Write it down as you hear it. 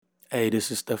Hey,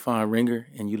 this is Stefan Ringer,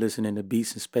 and you listening to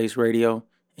Beats in Space Radio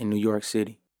in New York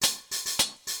City.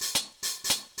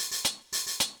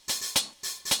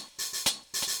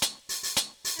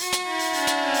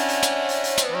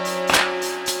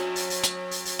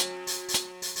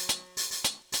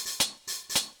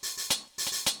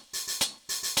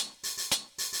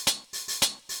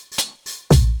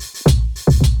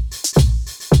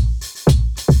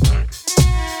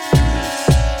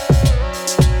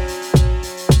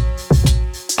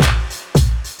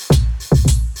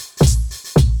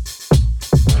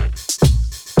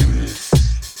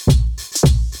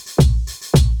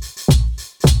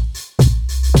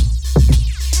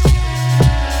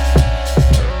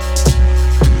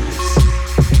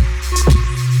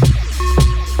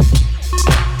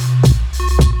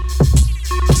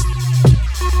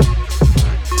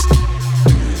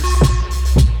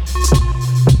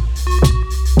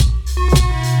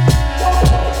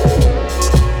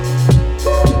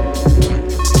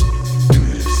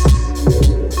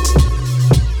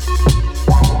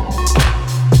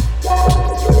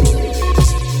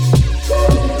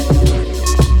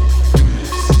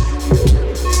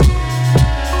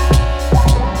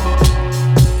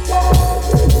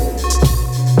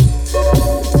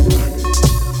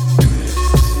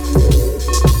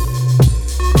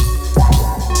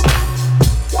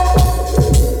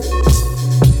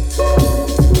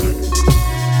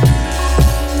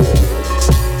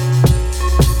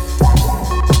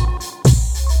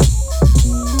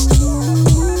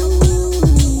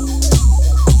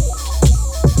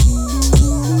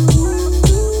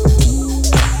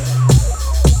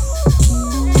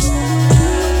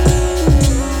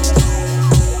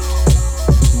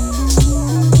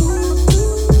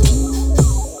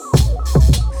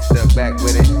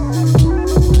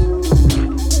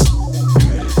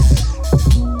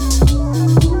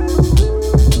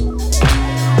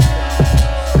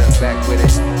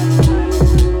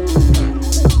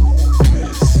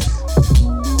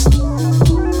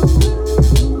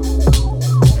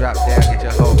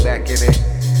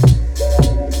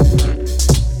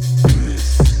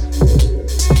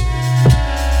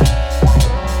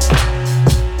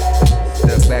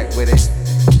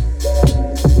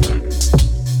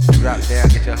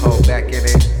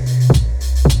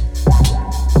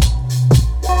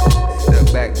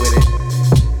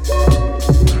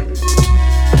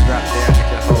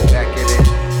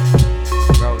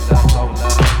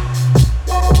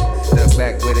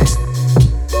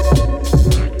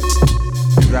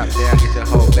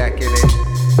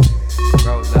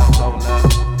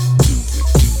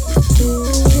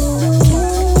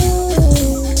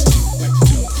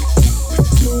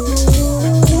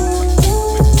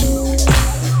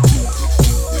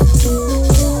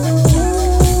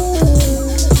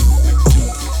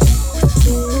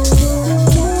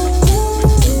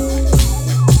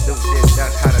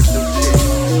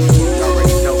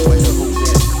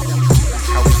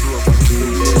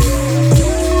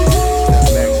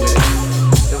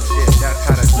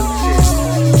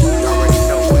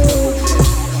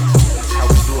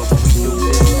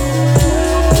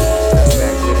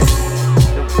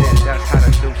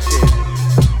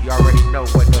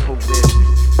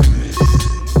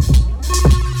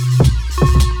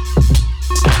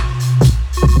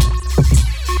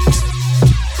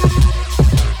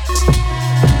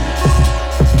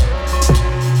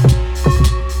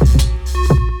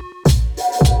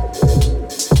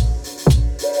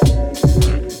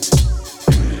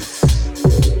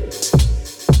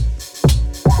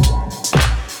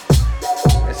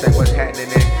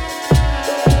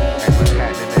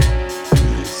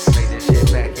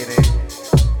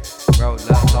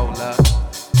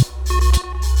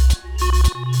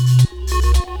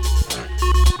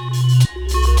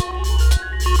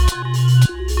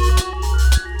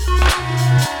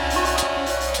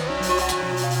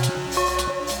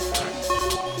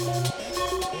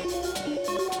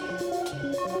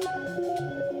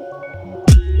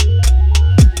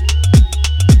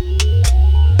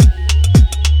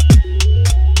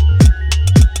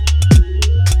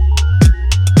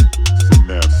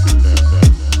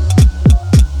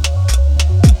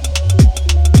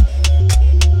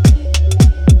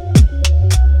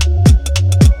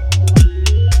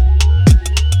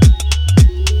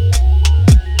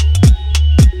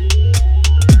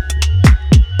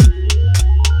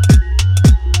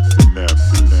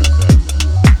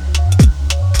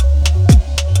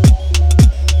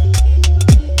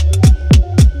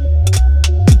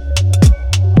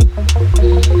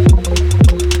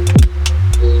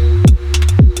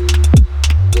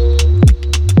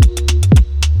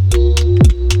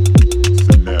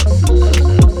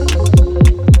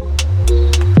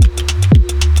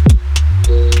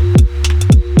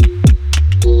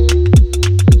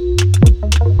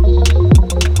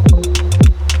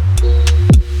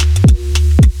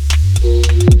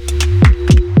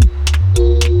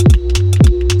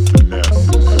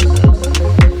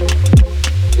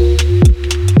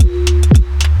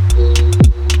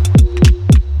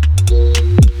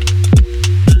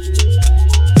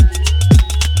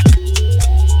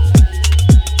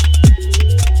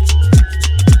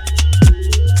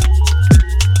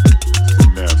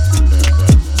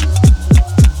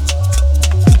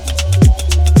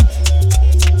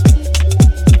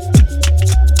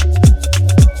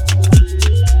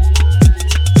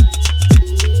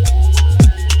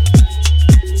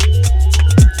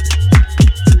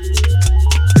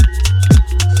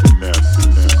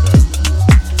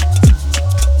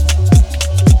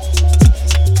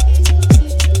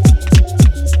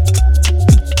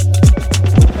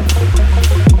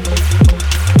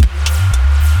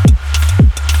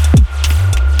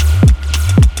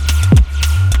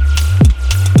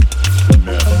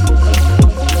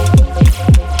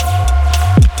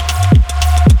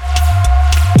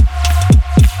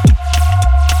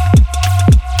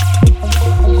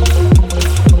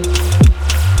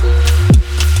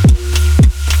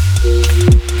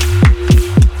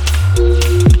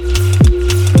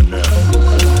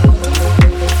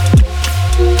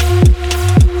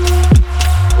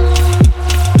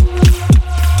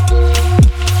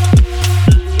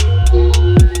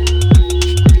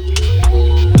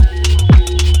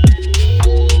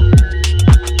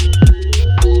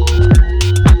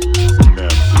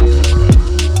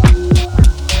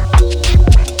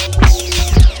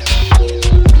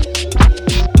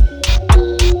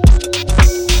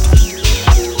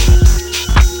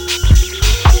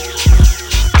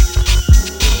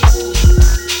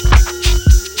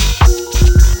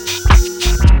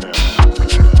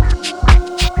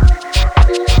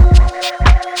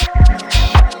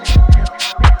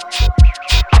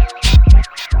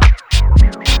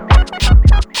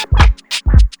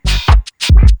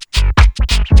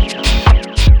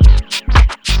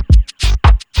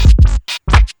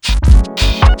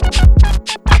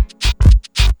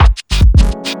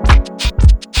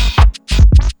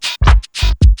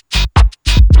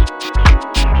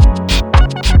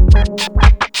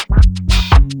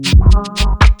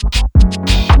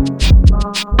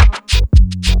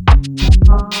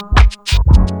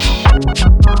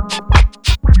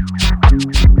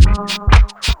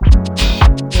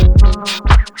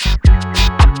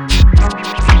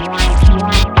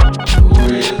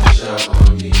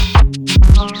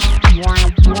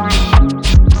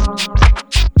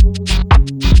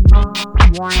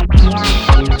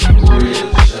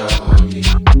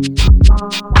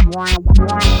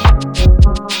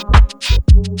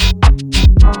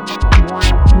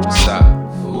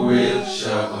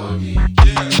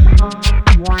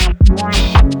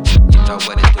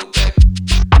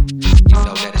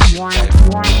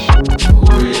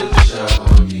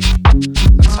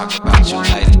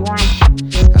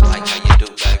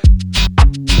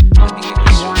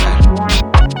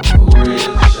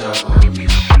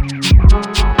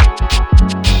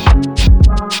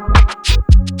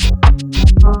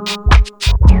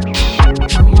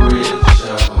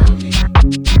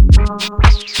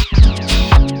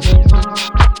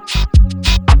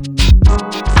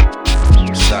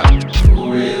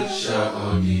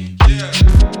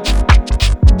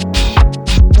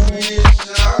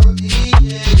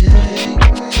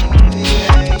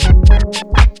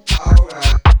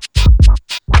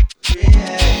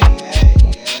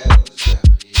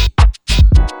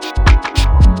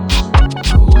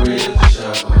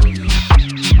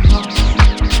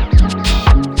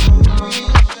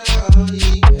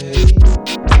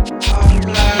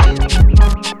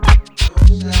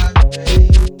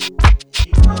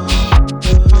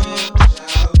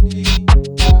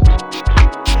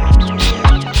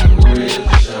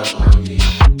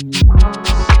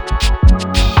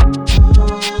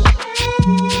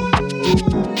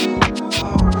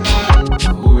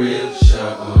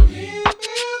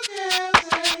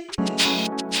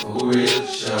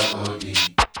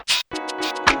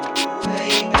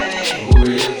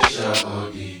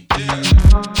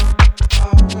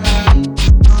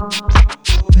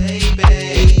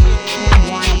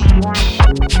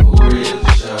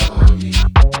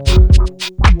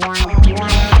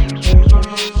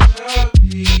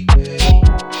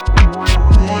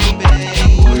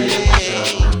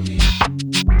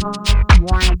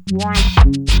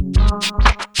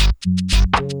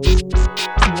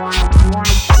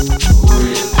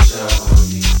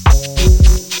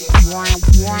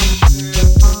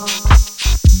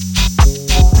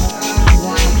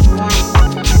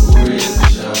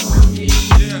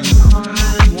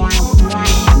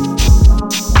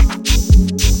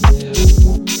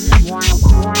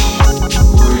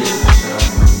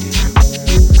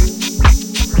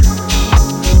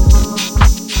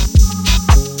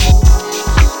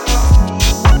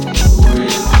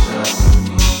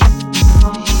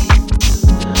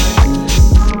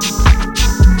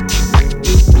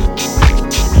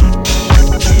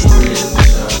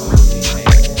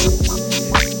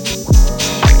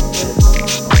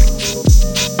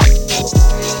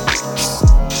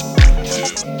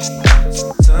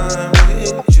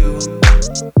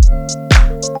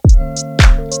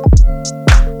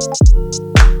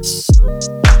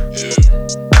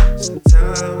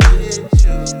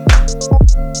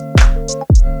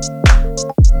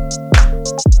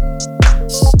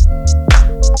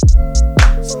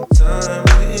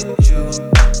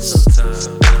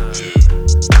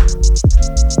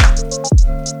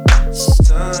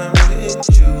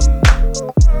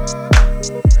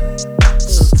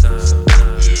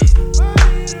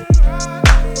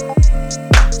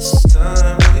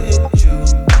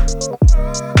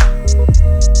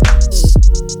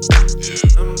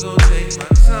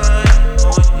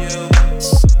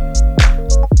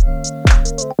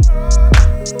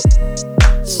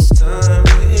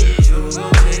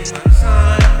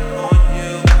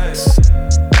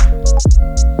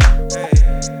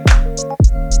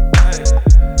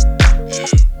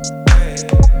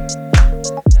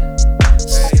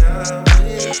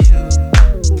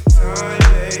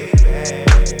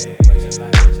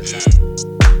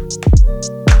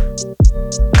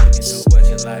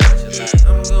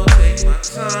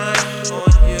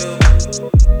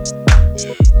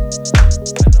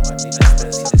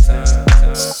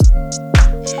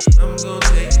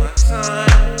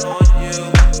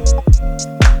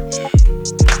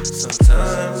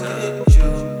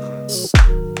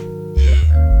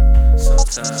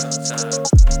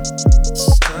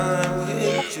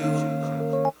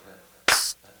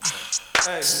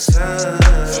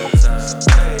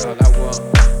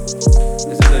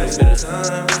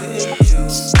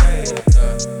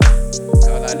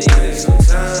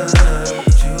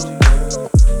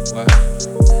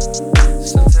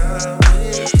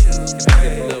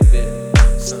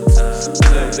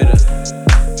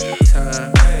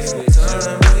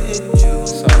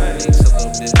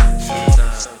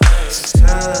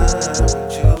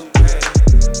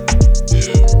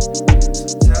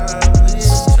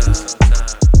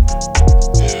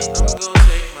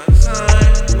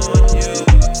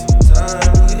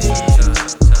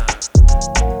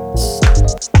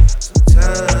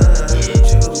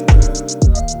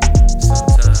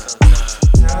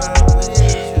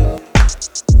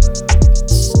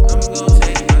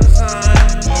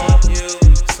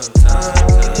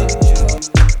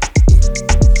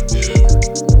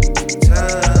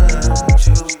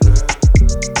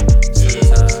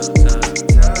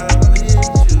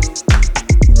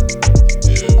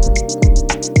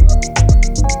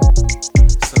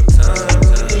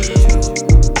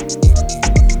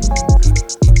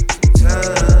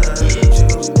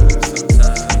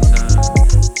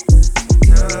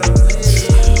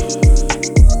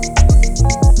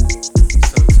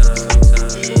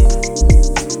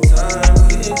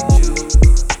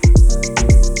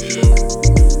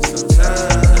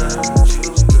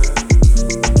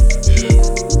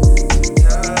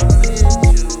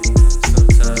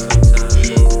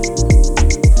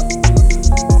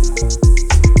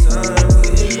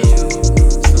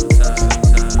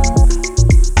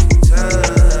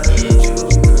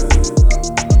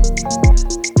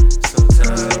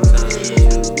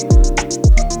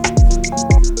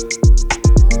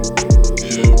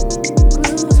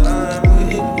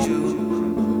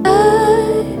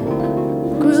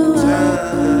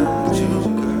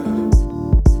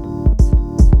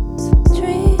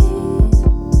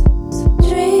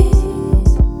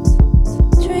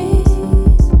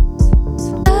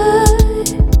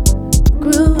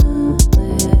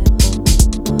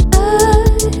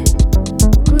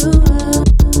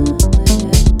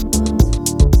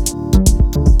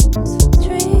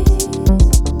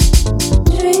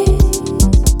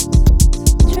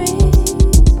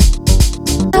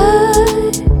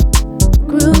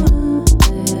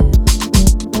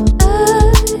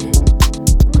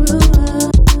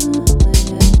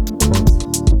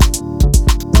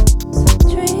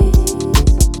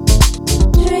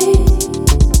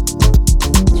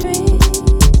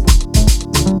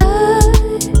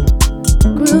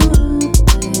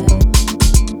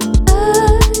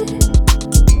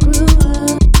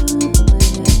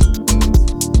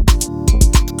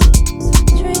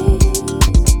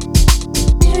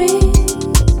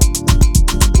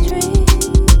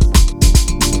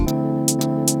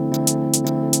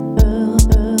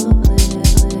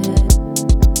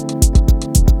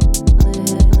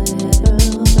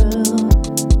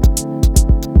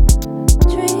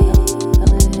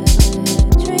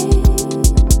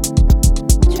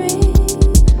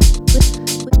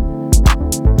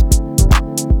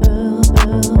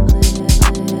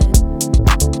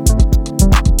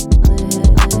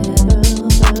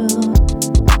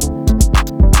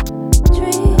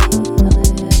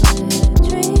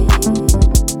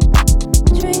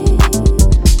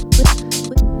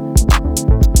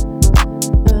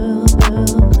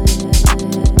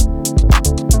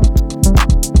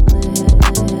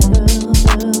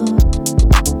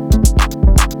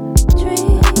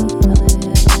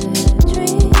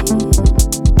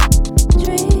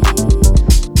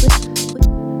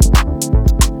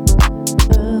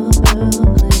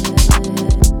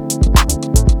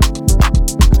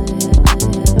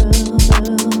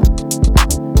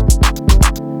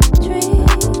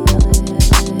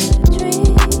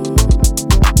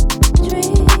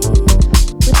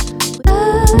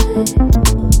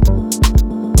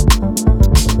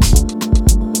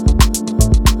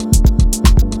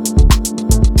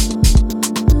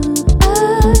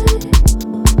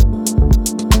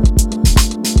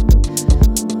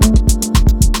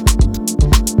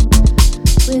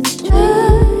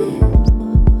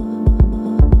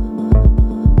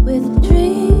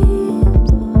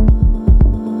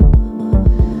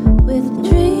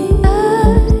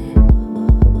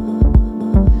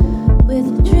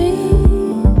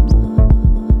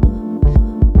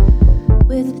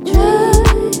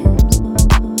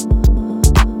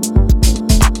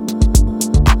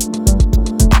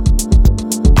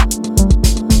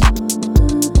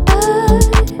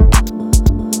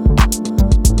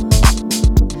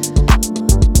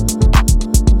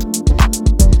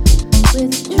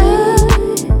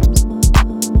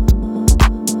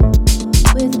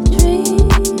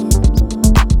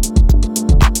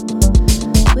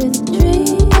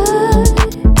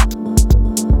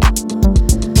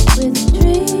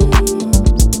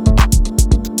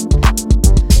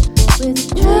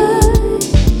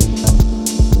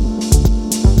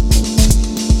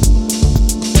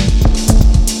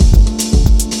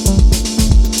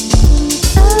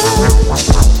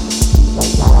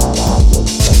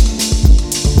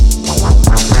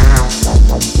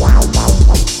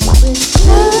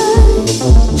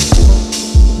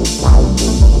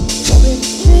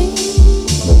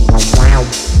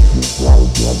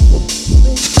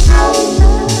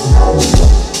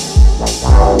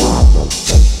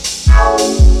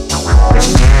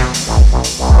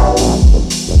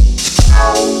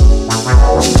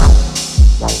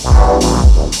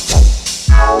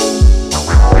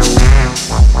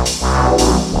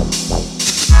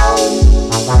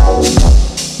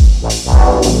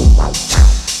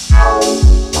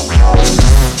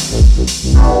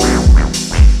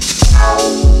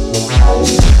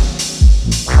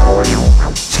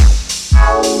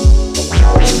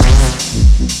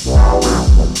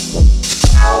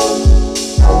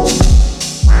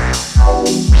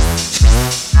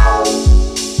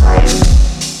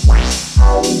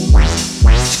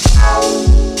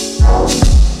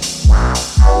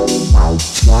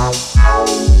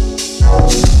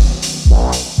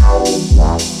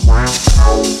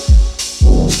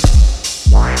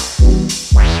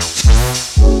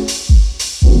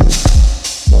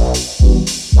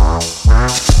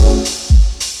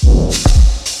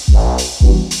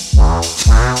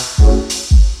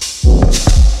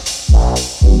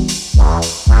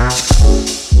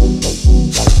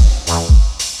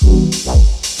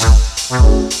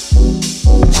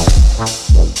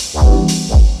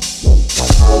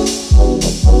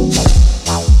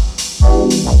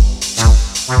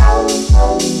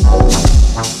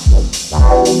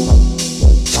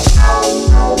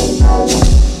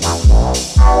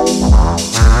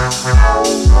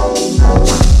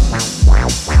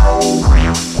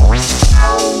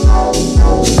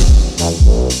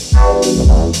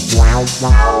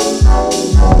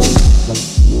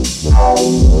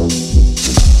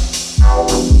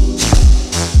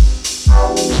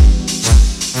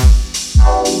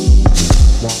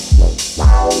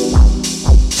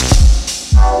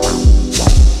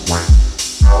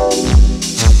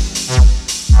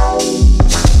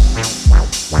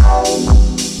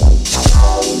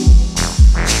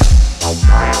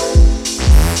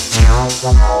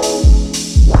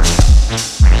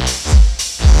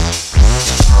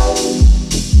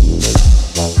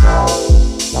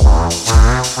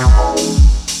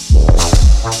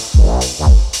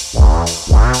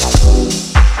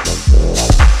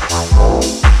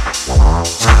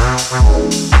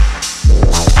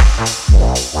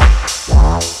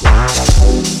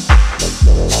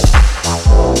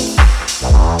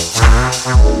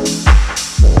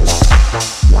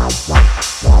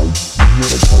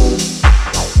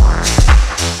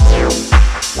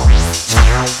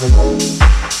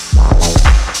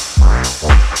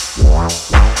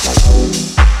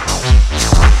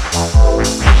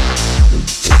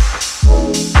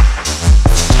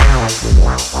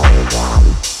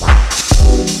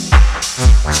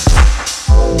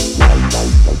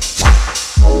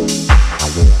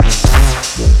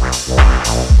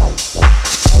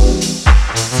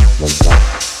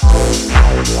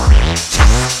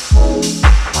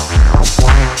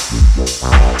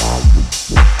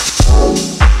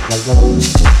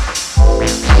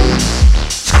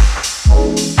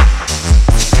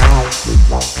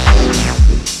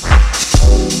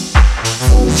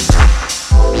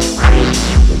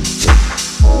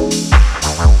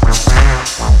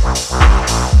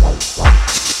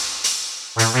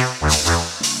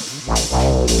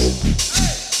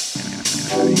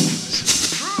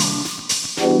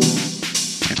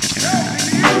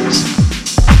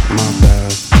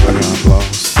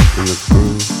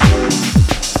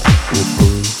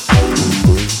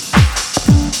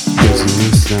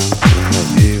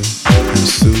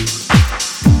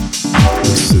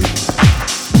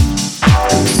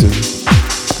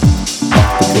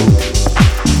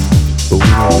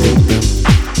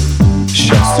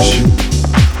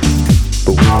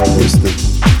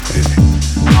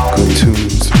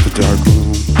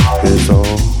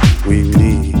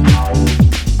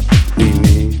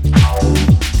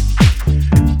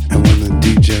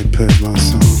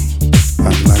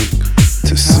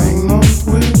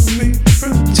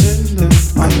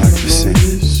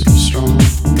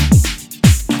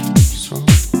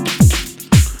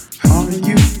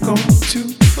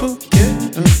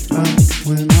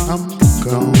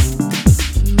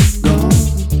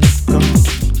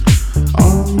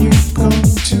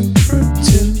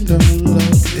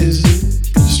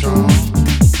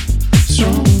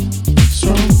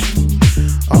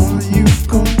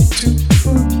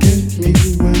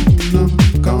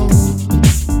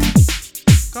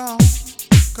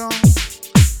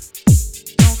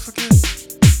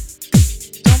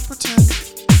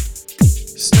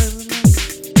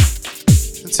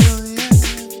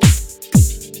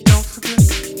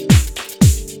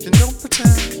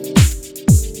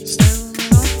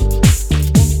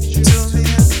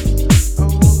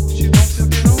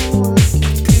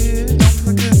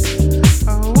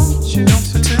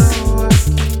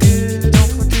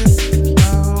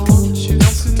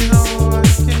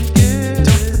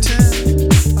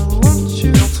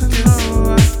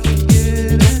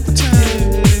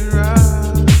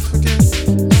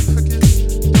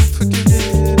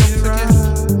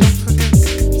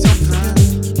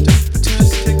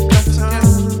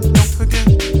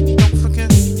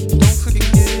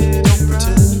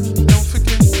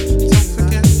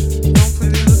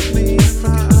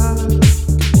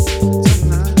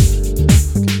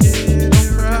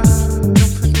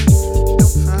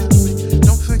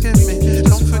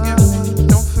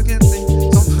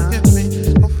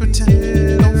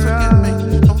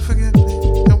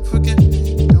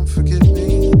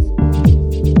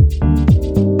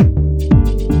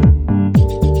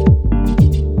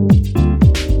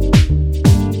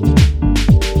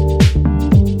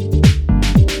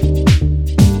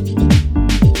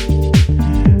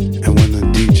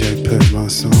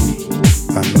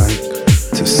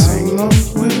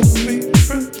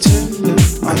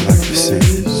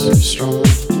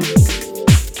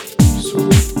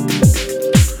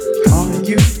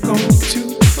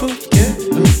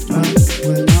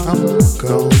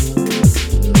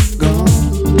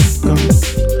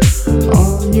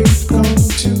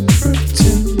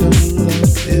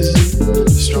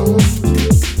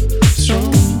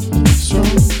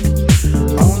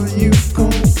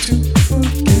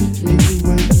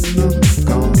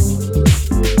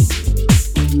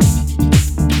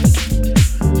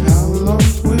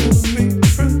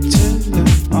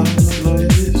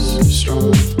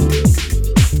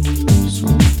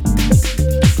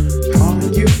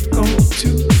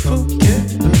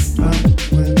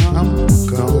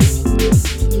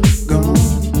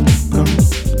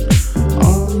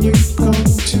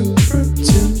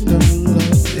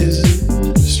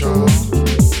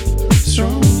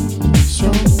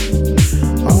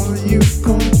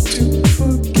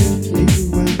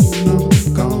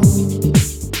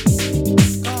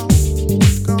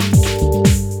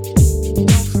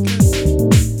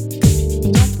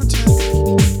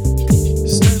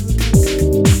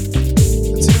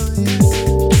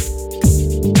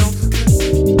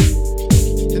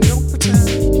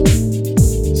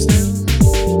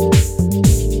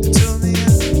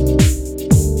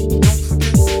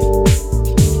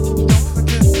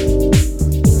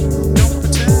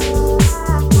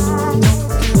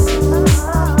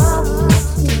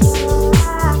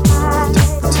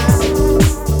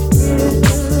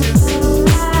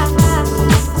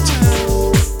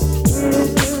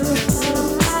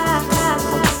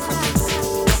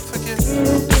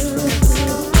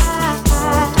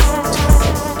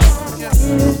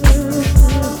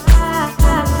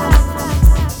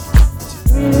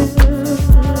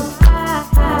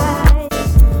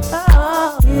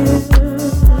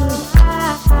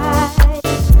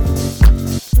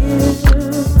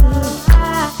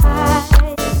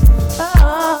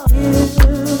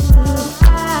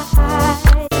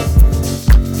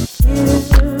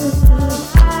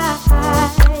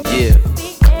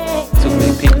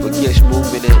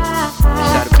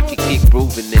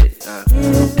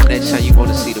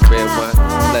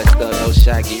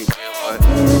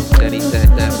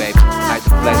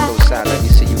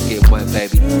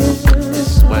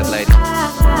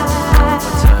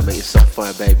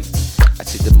 fun, baby. I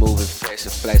see the moving fresh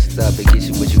and flexed up and get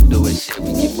you what you do and shit.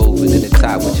 We get moving in the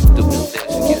top, what you do and lips.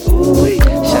 We get ooh-wee,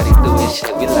 shawty doing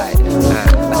shit. We like,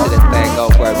 I see that thing go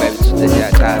work, baby.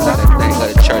 That thing go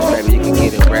to church, baby. You can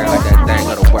get it round like that thing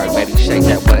go to work, baby. Shake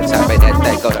that one time, make that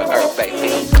thing go to earth,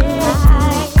 baby.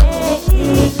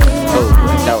 Ooh,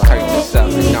 don't hurt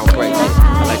yourself and don't break it.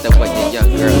 I like the way your young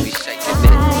girl be shaking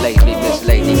it. Lady, Miss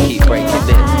Lady, keep breaking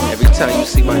it. Every time you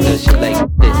see my hood, she like it.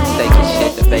 Taking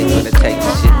shit, the bass gonna take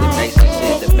the shit, the bass and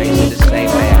shit, the bass is the same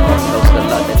man. Those the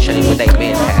love that change when they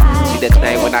men have. See the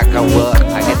thing when I go up,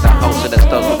 I get the hoes in the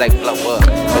stores when they blow up.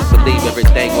 Let's believe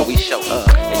everything when we show up.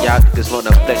 And y'all niggas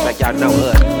wanna flex like y'all know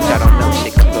us. Y'all don't know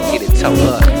shit, cause we gon' get it toe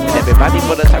up. And everybody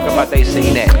wanna talk about they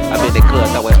seen that. I'm in the club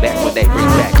throwing back when they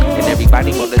bring back. And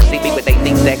everybody wanna see me when they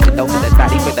think that. And don't the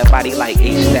body with the body like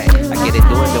each stack. I get it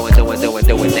doing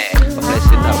that. I'm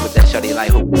flexing up with that shorty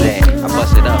like who that? I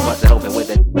bust it up, bust it open with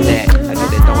that. I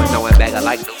get it throwing back, I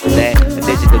like doing that. A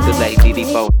digital delay,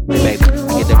 DD4, baby.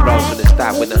 I get the bros from the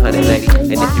stop with 100 lady.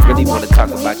 And if you really wanna talk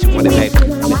about you want it, baby, I've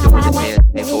been doing the damn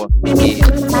thing for 100 years.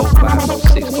 05,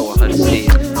 06, for 100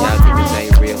 years. Y'all niggas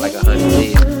ain't real like 100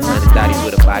 years. 100 thotties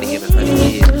with a body in 100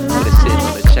 years. With a sitting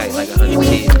on the chain like 100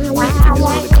 years. Niggas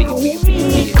wanna be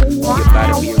here. Your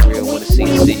body be real, wanna see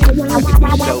it. I can be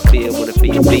so feel, wanna be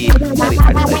a big.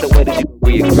 I just like the way that you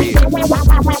real.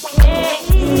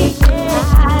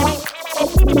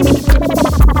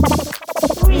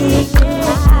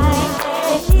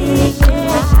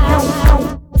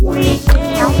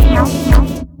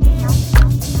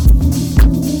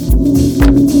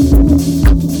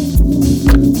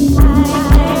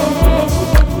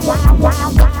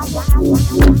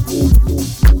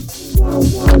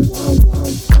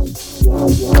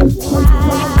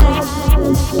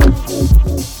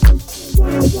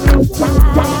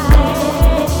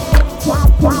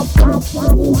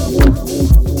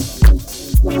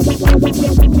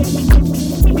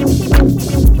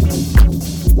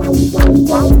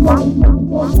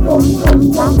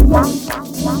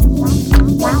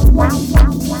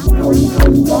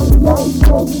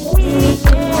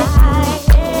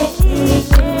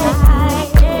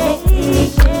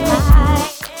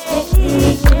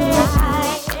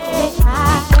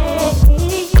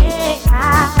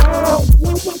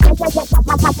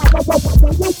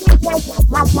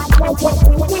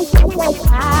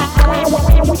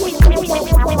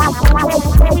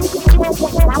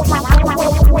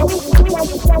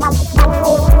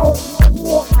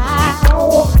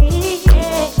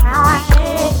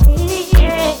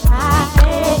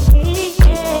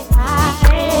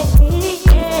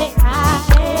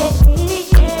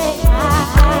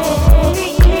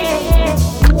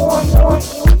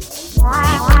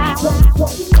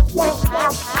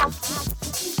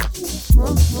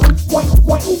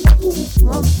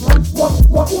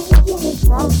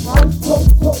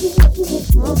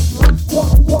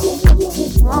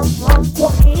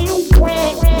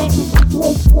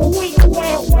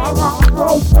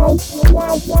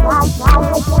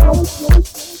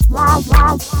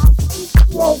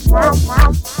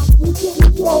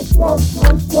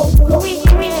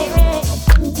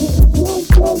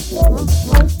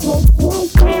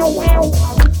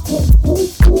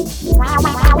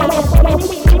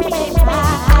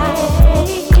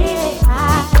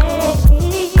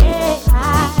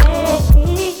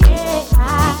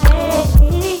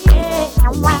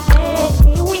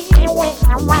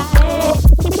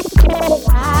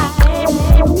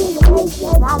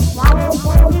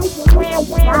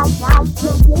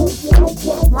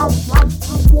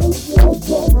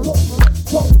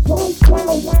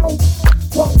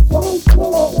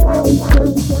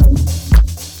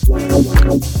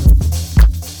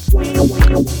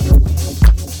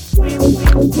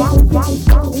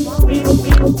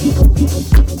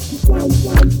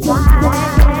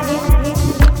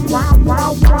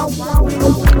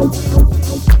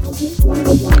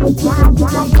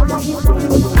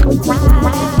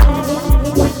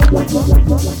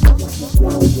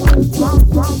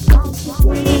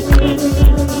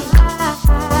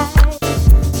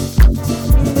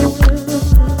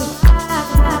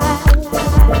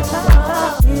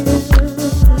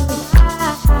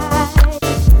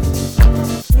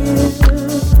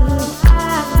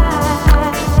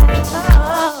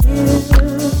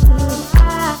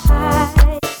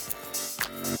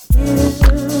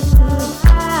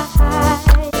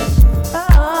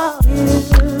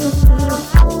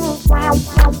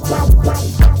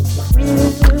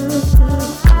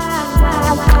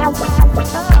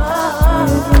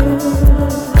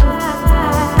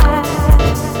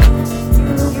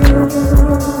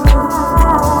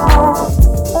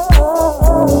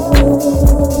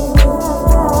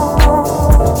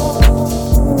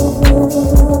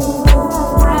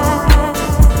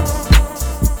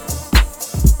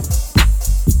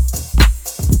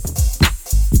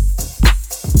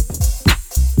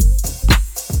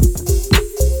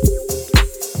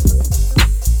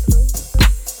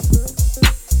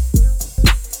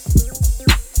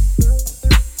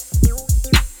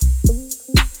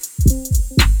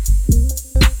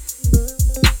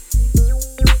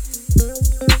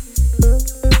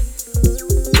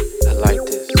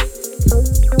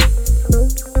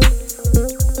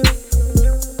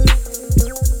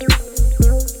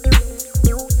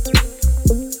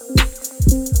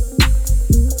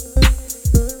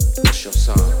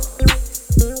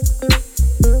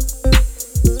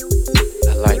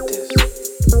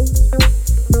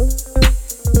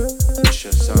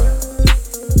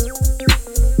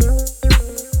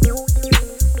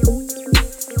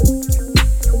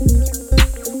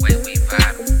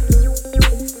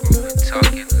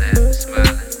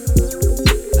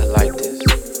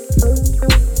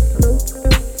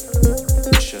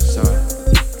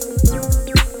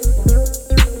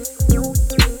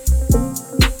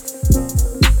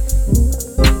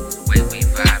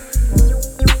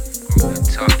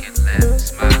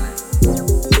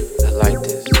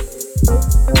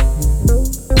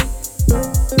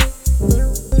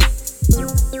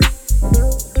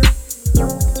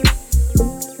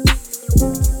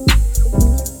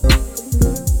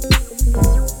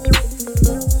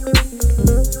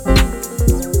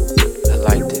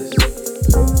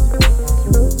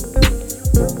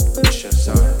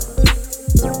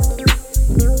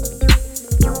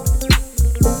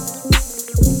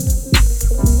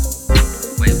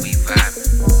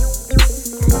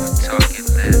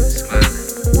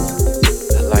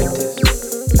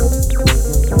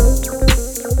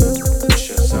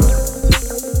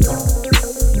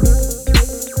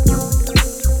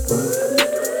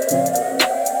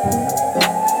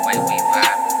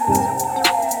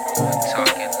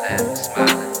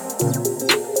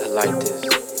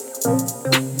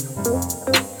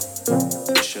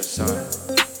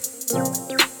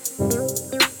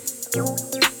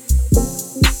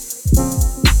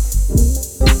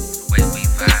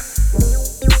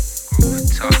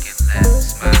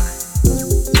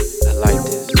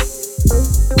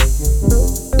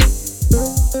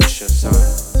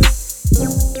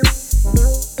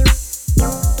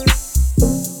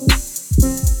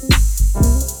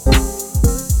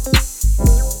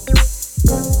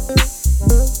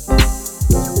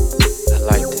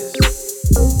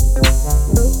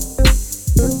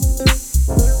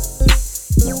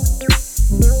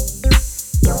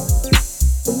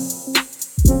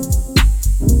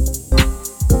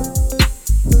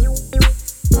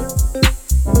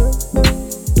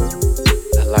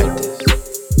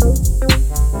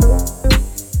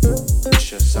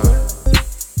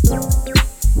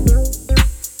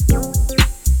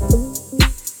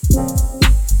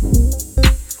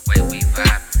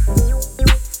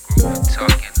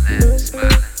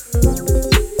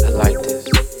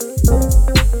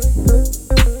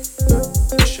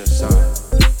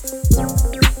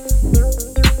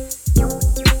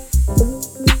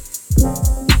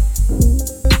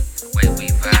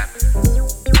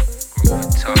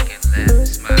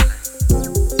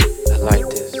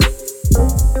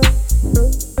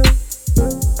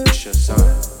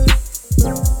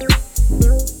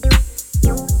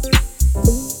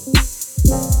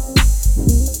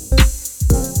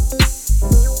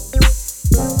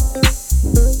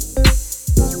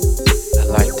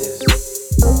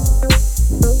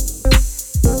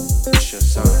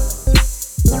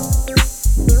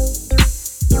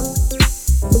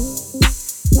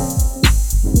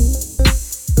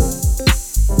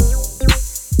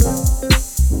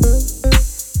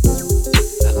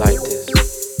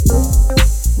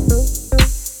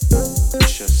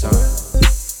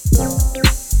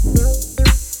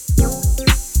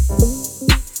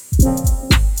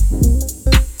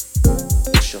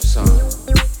 It's your song.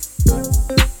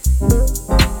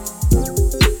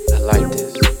 I like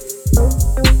this.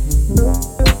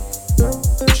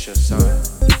 It's your song.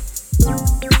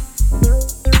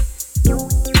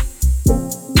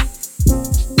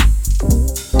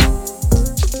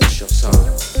 It's your song.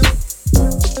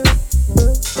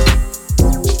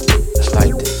 I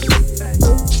like this.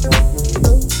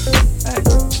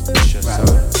 It's your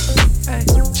song.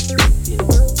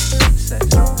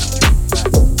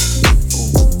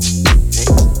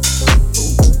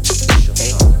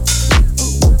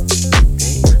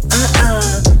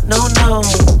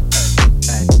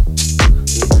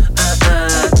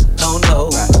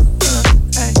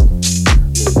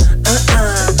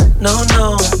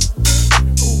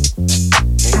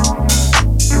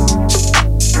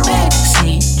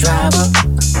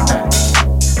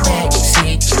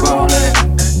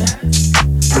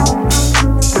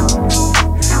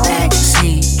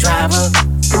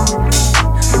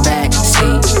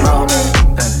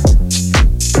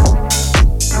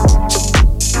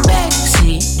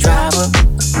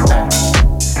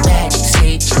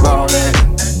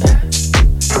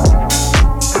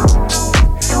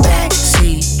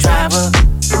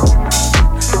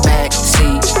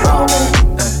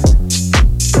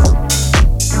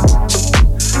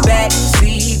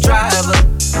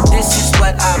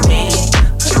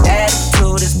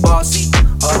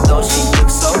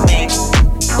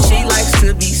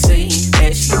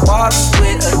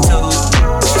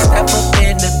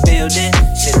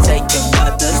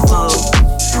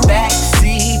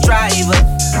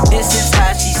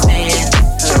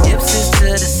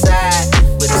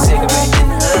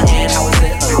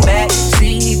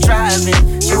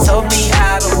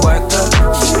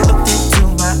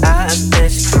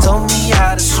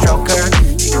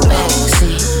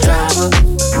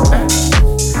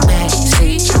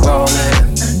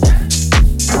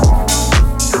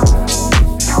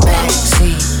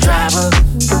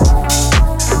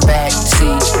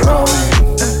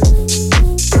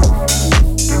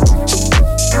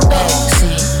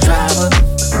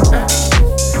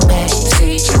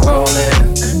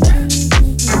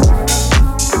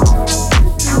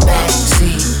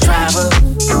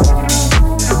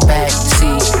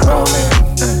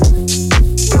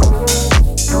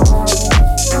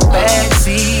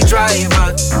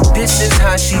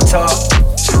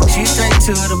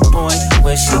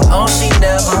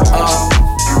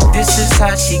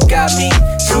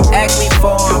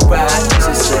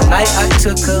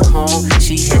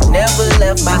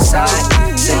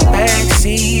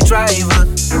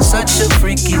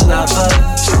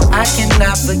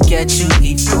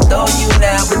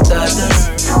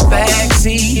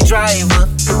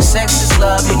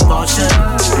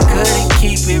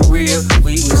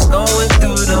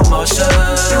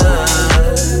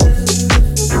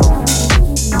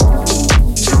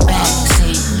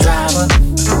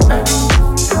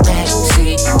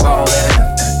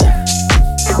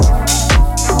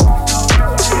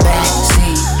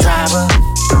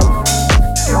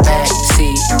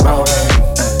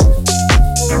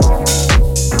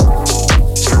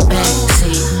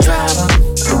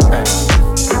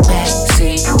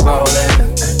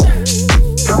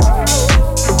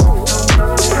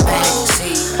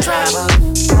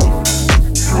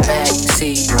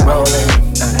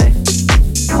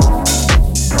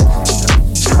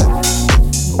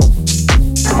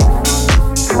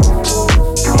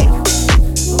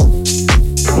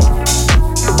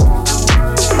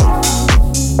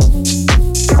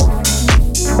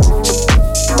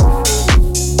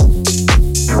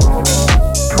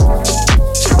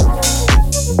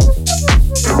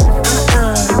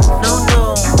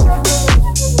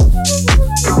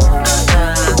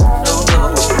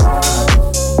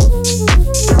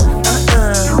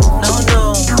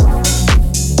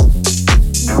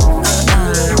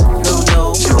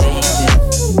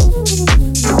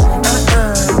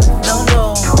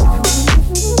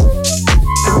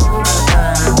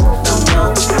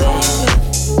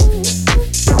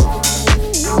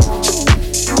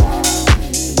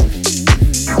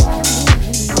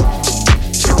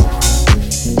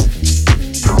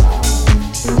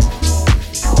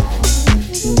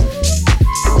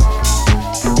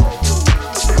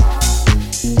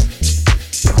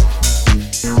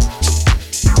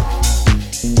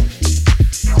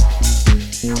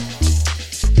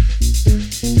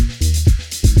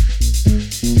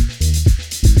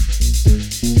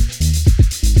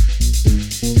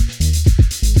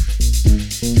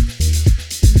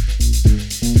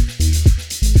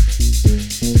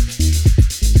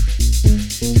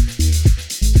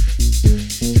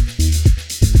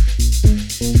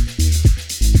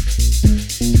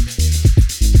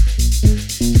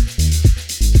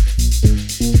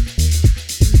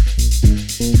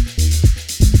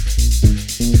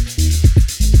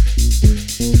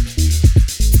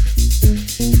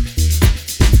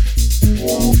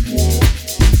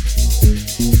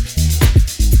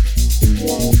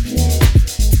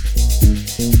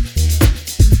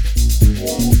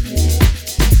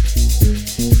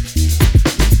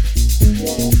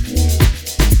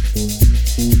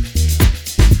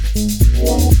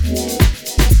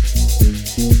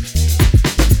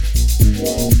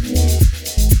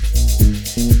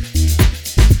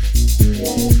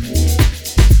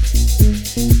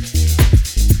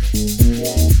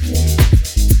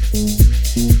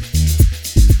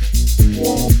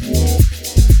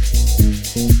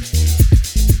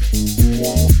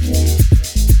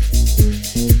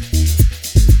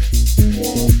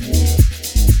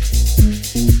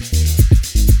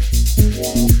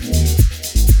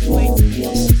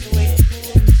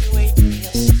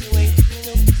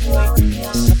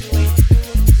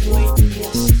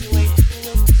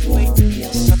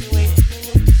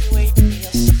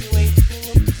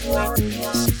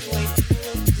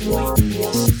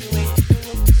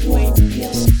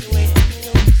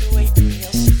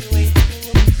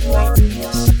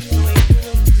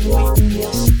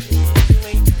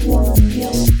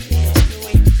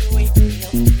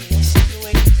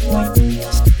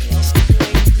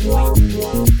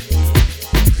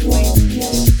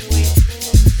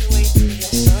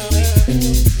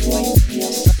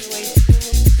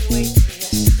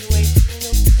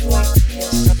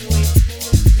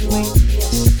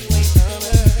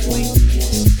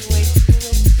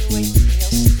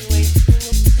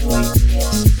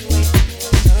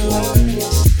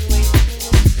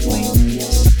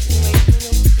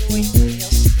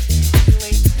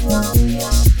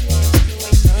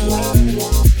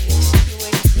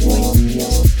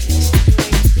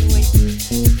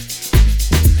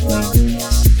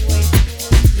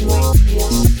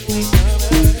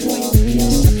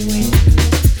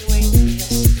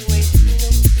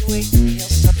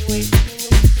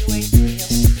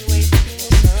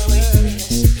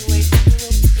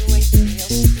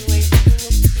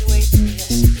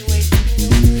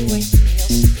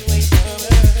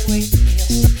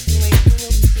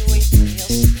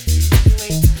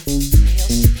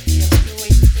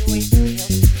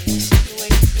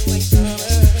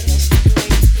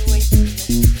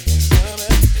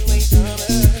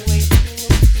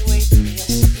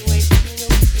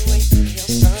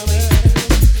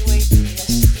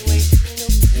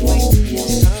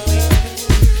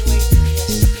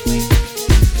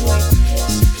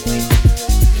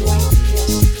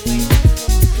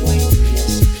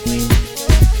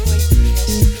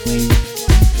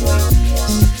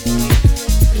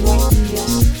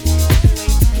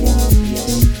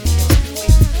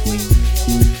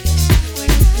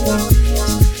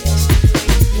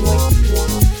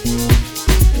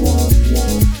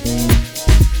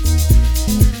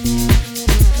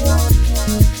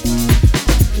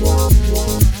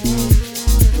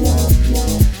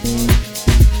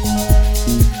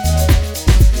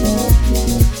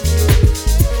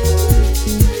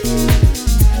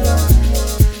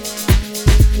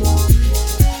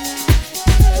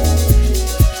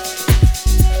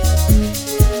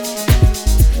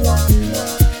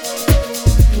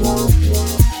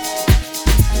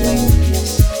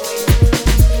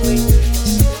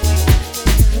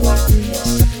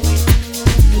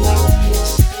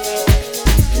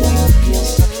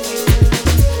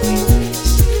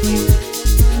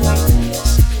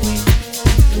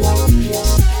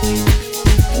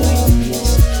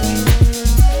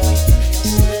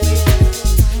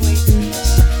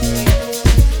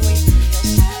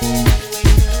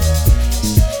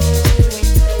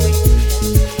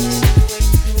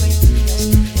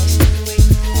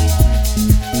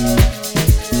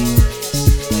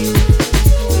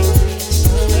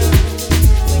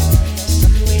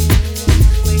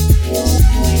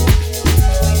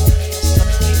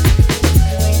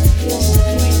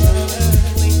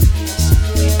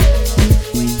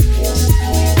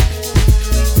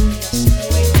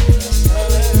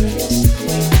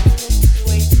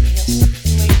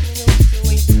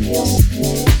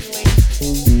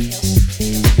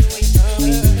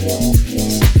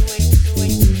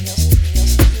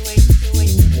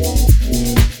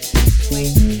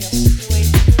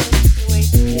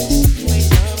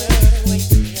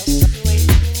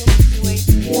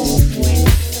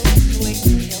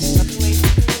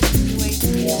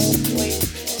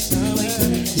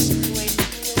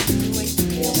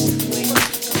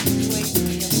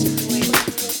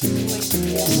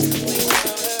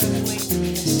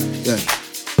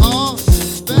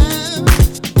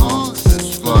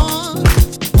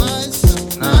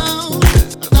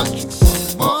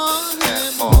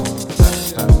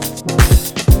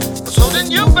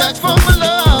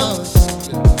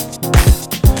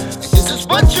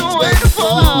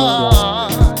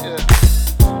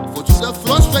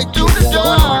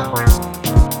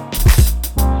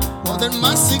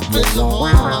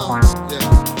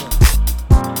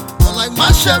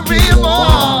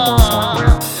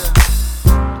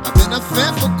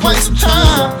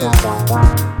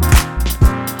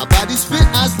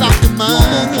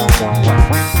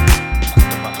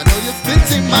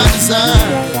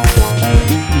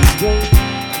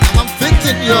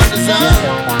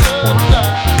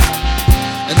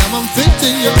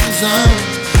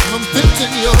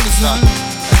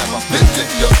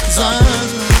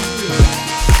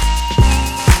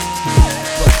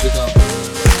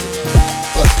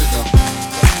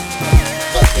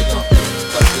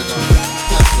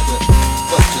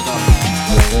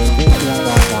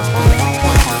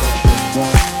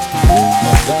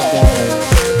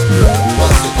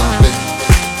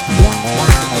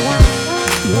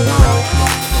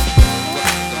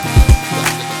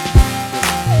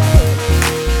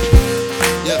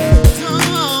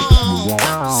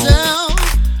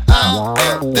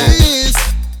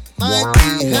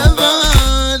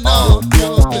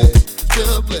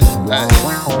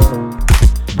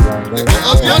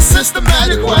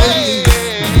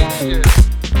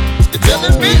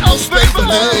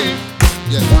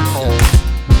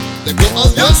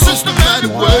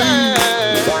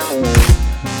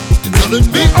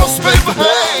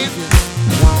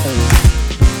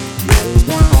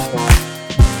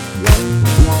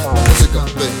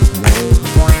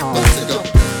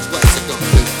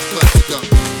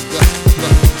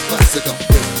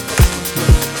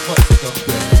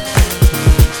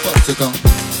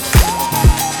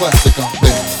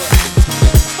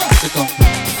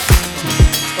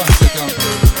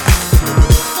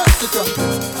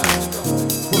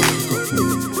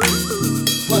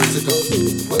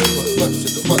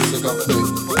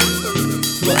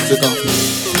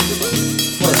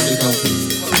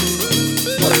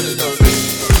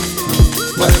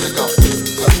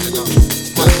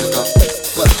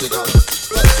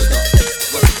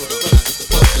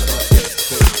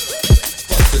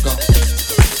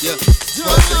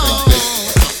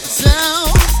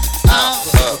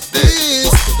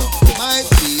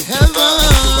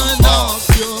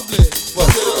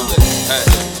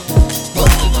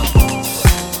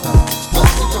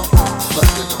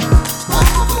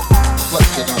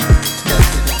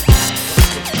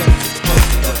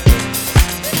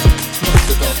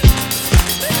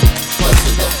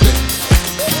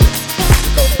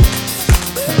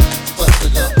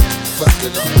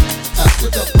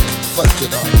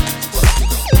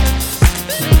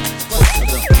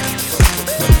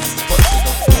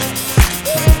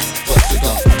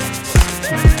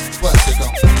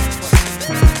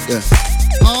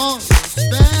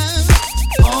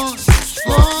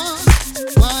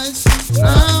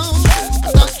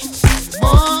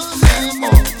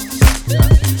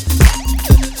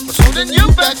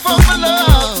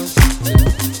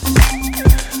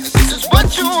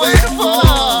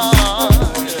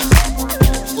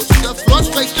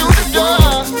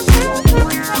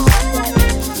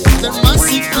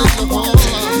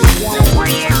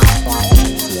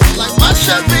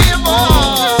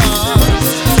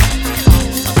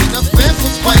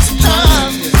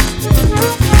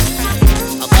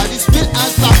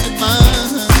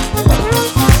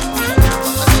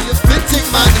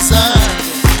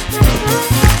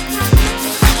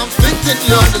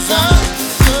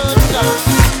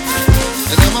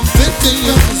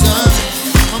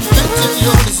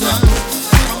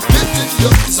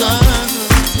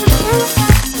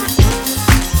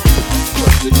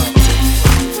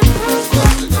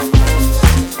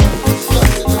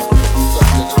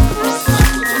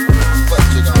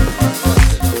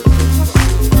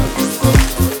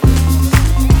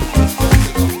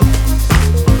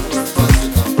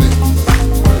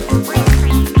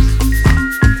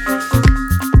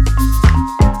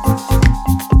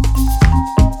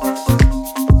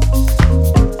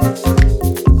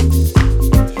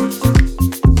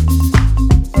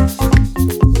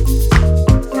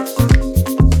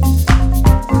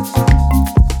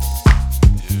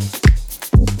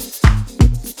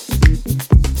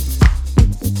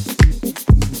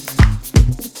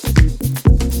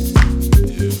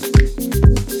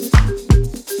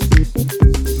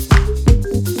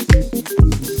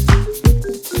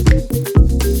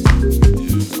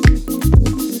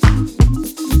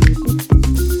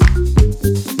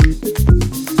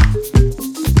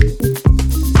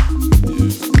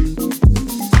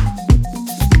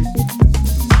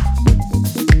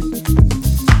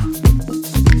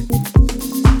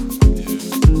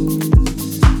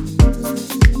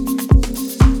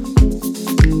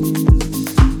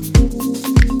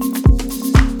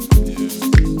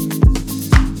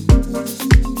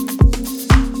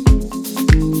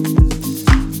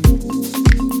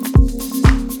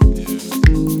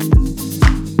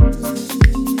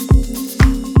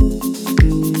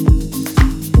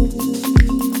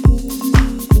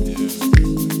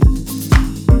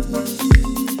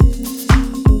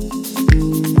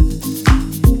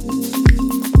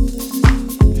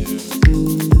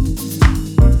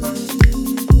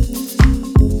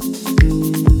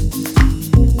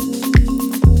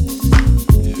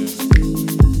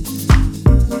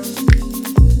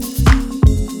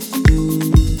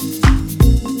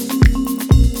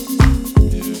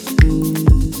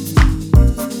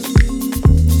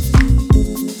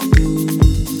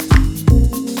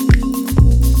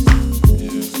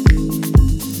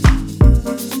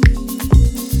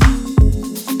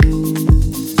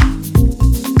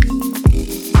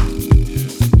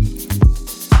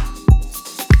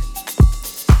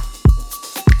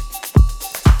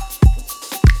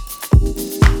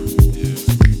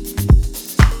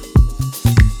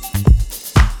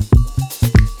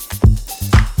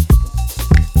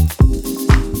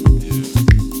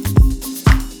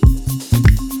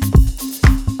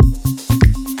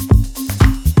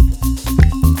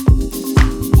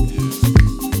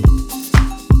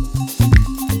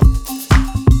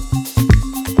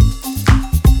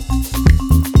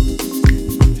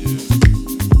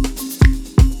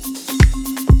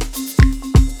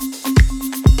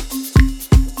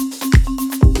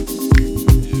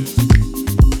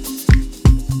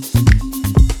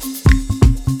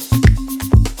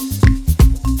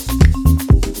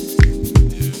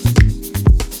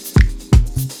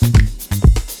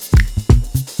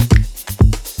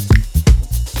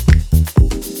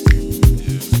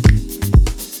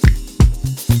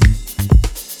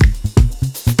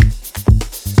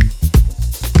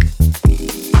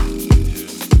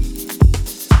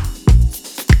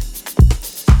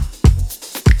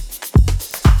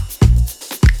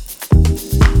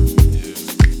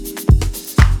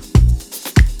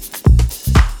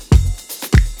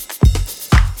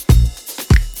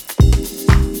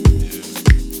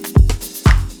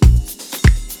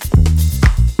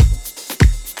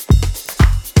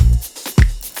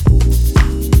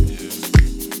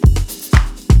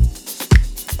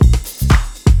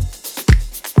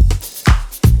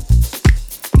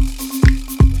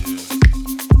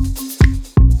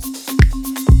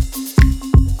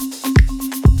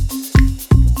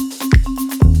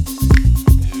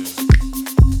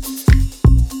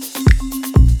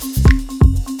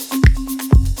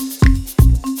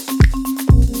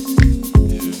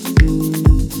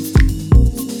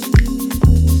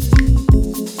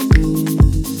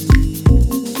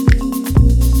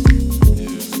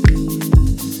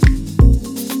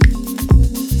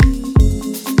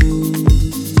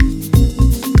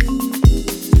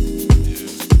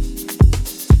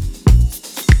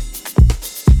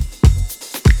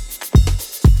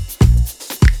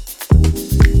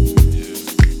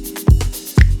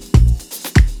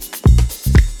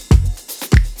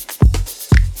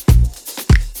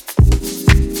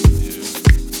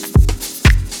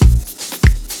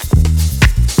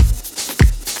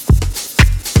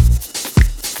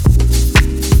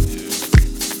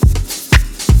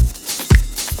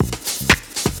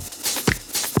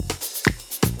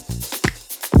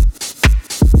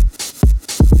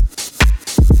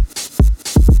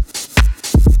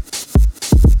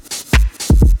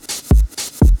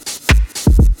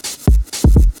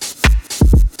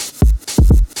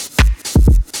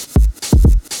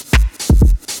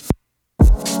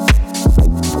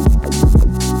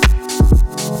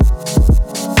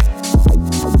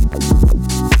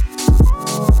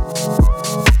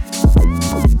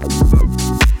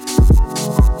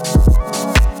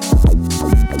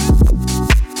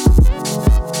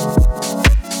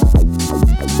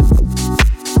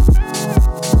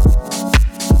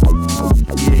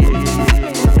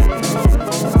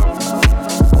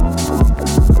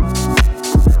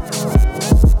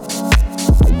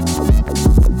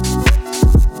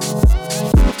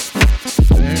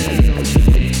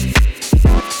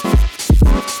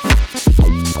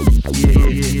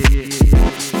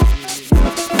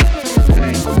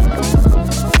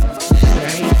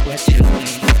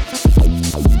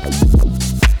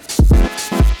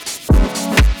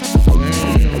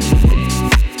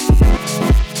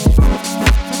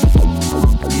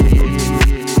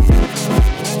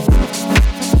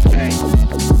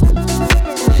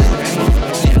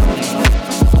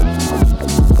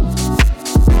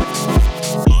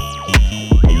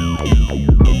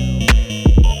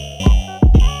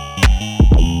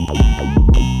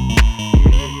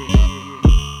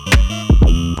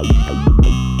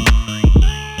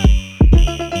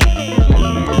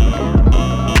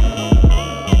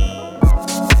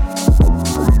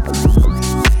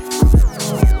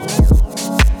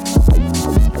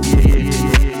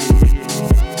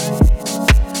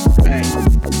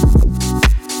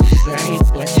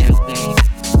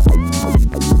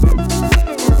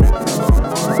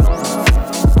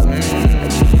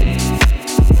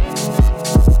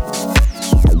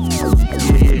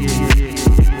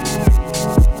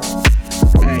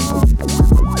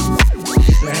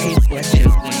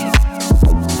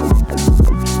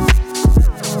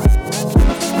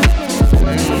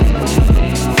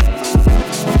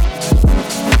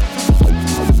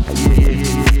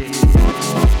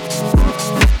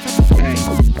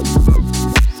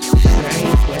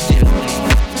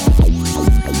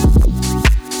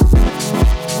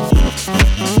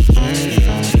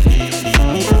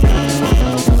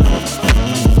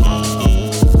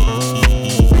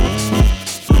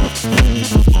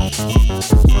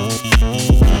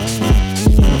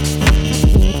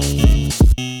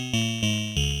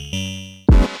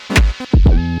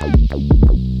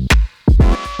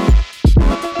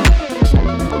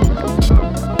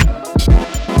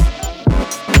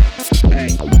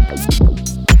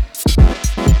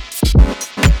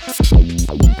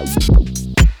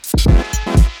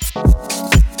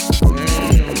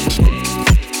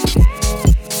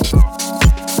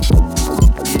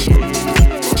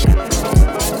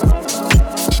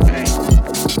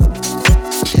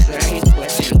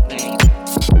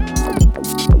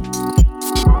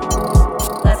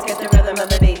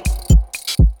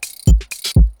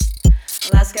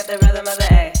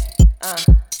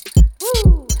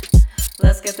 Woo.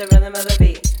 Let's get the rhythm of the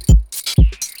beat.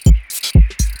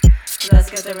 Let's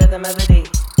get the rhythm of the D.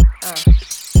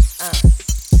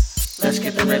 Let's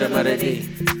get the rhythm of the D.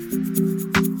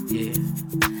 Yeah.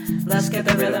 Let's get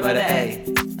the rhythm of the A.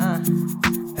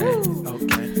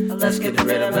 Okay. Let's get the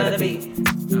rhythm of the B.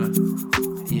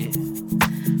 Yeah.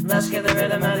 Let's get the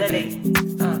rhythm of the D.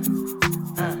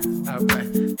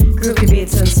 Alright. Groovy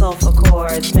beats and soulful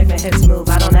chords make my hips move,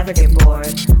 I don't ever get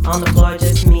bored. On the floor,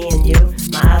 just me and you.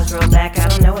 My eyes roll back, I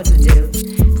don't know what to do.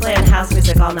 Playing house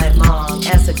music all night long.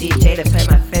 Ask the DJ to play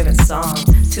my favorite song.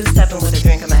 Two-stepping with a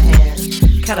drink in my hand.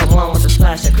 Cut a one with a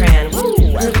splash of crayon. Woo!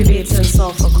 Groovy beats and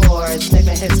soulful chords make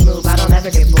my hips move, I don't ever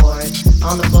get bored.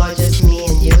 On the floor, just me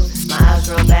and you. My eyes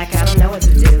roll back, I don't know what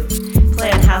to do.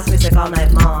 Playing house music all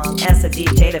night long. Ask the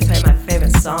DJ to play my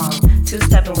favorite song.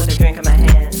 Two-stepping with a drink in my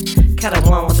hand. Cut a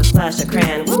one with a splash of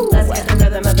crayon. Woo! Let's get the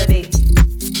rhythm of the D.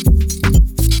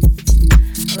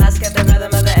 Let's get the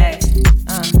rhythm of the A.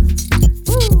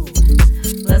 Woo!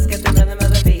 Let's get the rhythm of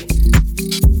the B.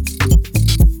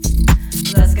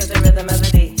 Let's get the rhythm of the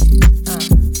D.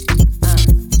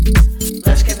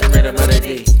 Let's get the rhythm of the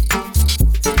D.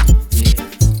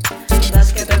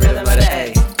 Let's get the rhythm of the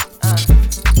A.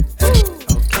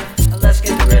 Let's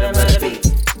get the rhythm of the B.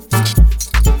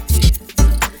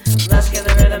 Let's get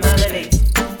the rhythm of the D.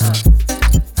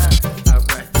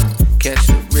 Alright. Catch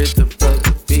the rhythm of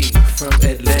the beat from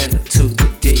Atlanta to the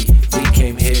D. We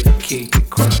came here to keep it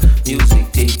crunk.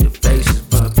 Music deep, the bass is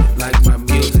bumping. Like my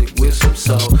music with some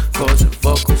soul. Chords and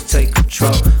vocals take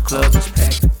control. Club is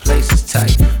packed, the place is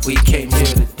tight. We came here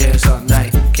to dance all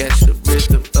night. Catch the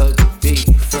rhythm of the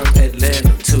beat from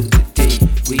Atlanta to the D.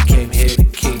 We came here to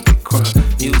keep it crunk.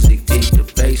 Music deep, the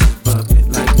bass is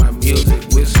bumping. Like my music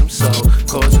with some soul.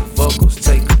 Chords and vocals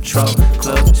take control.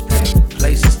 Club is packed, the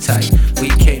place is tight. We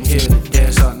came here to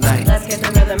dance all night. Let's get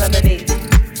the rhythm of the D.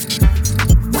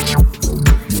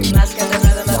 Let's get the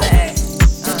rhythm of the A.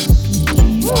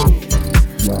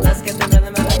 Let's get the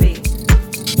rhythm of the B.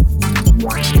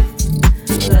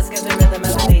 Let's get the rhythm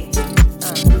of the D.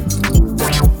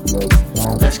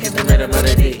 Let's get the rhythm of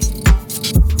the D.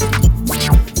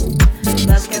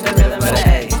 Let's get the rhythm of the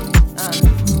A.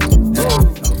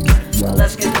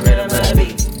 Let's get the rhythm of the B.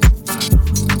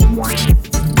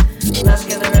 Let's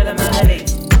get the rhythm of the D.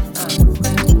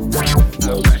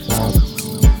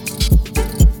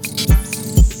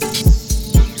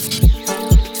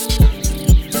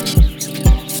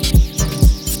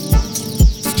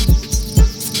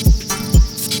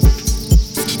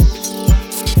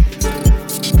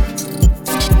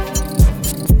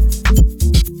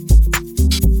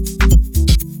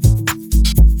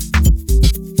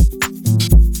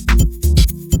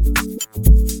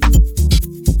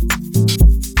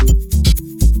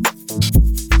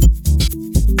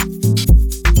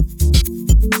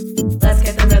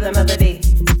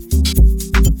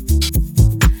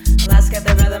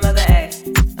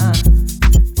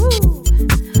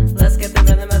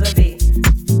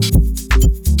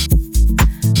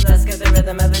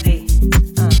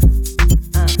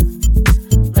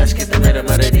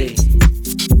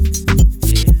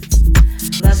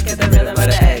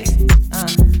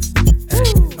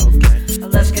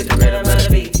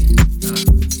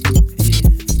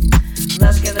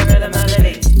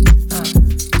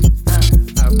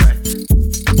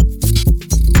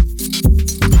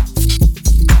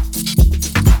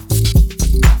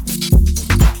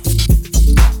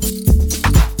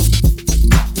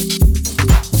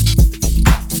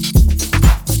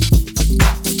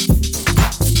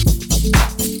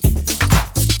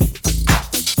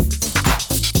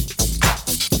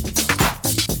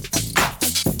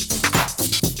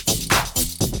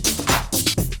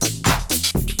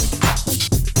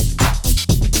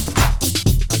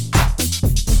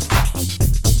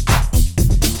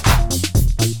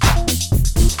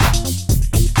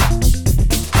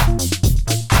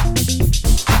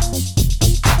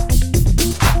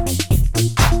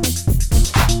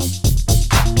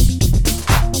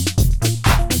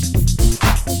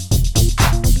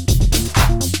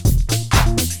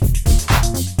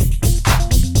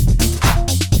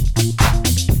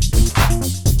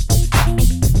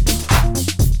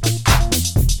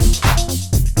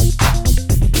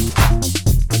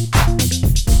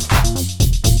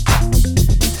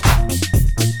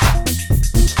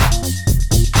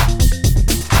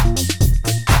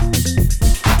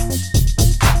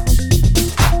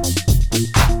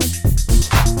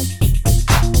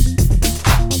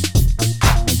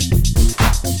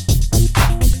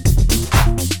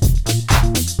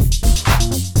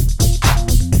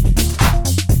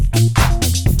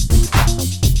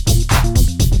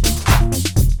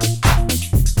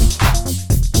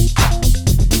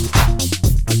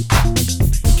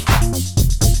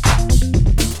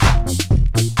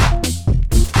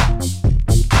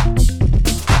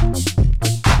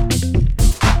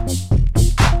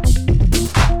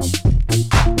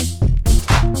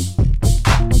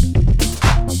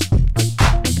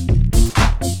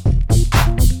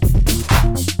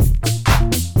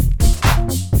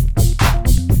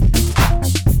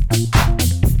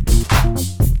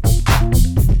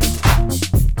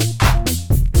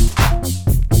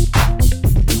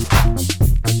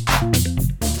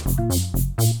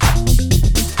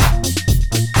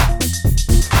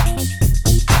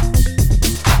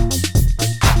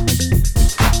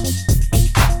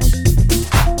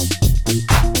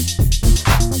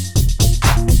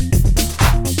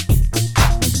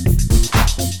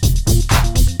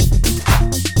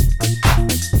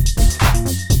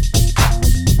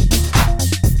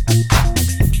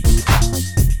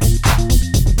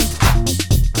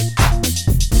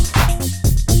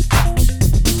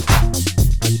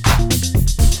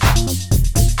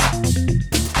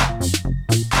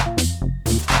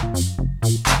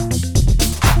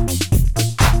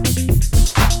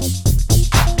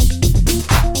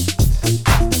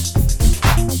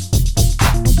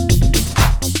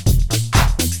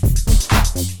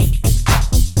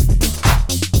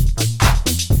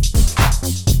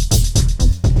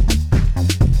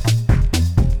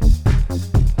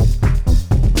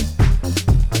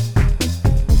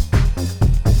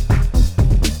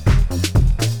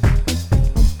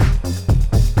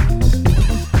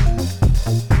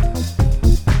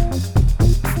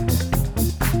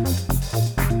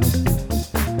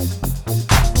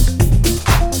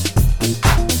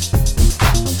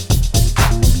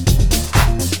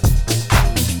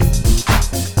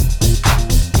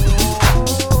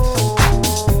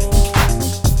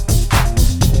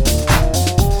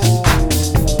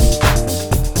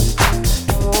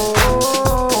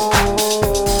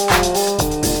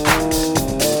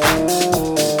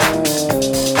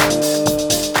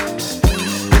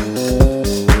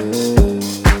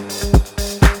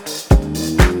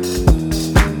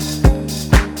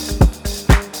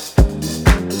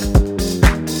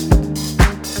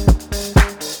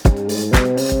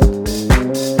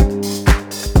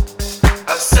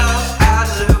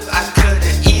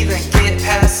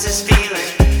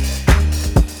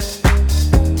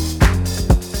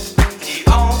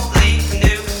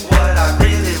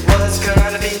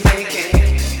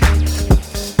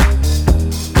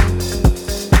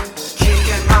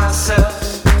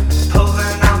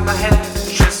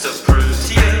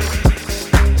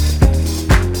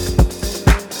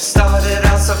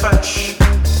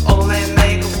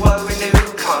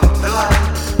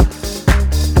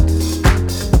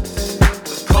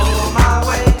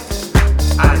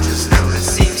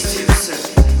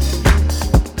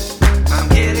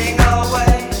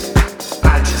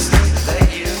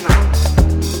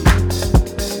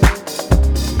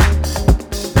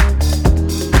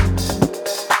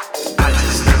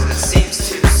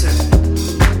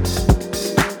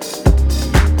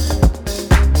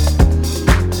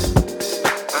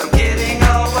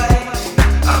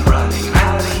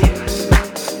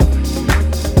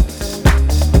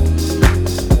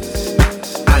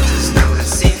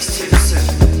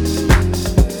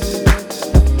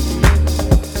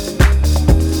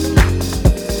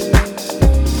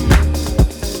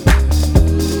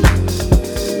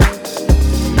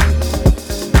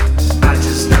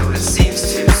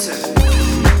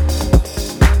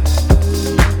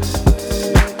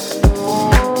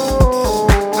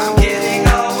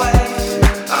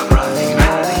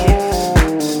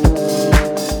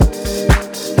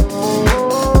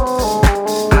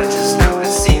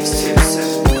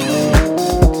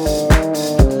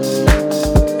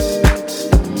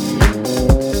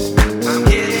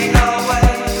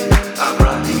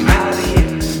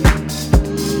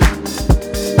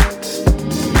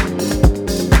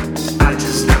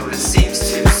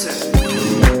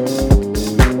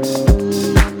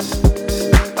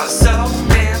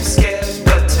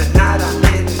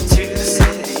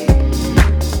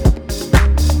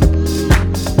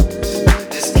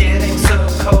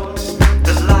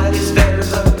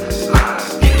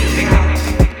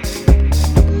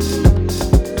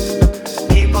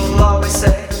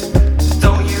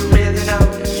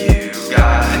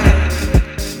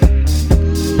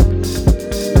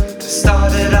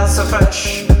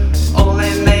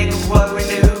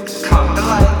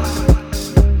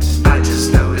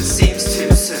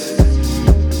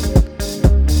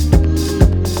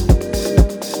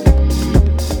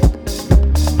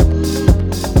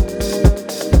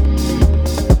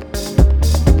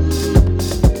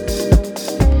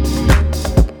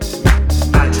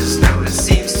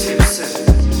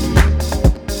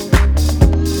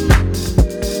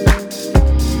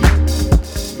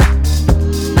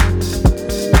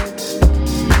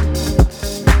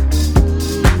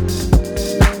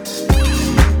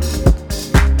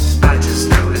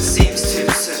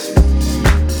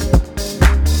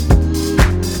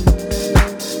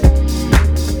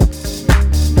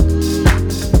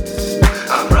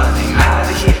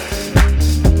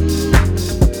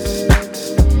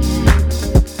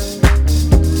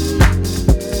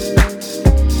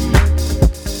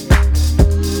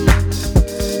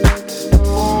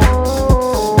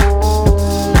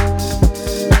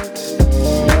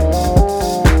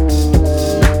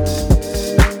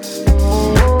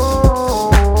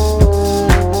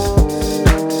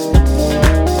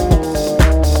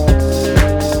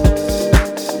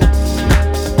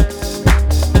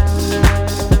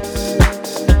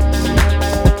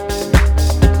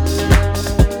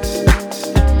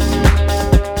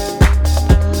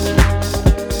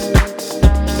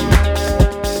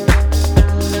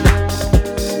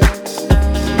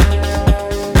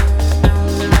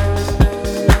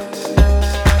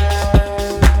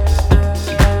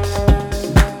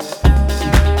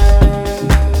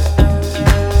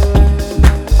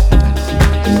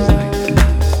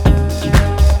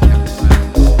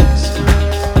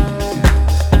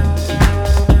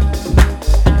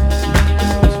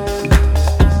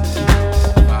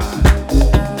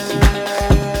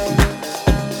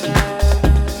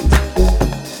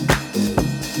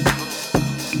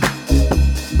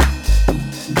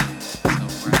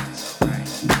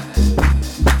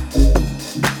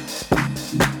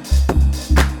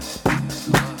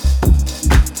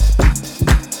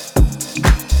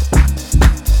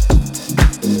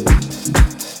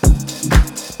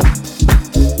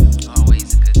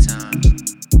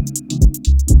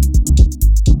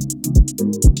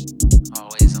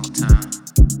 Always on time.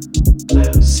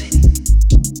 Cloud City.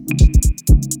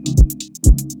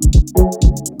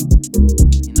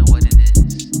 You know what it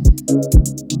is.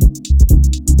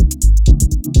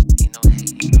 Ain't no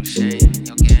hate, ain't no shame in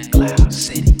your game. Cloud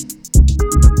City.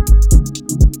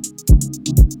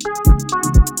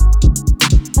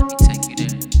 Let me take you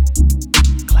there.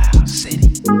 Cloud City.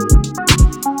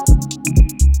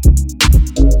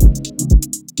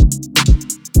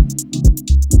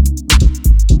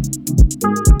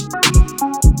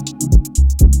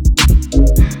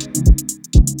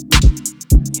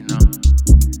 You know,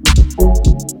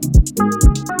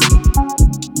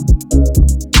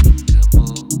 good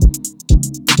mood,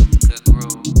 good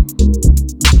groove.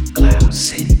 Cloud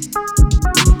City.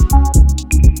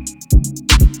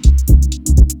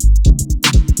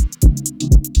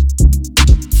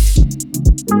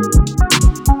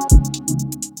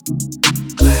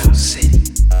 Cloud City.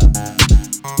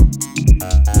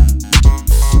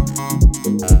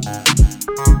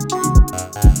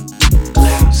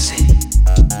 Cloud City. Cloud City.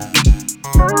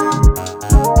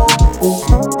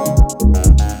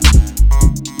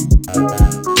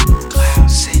 Cloud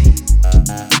City.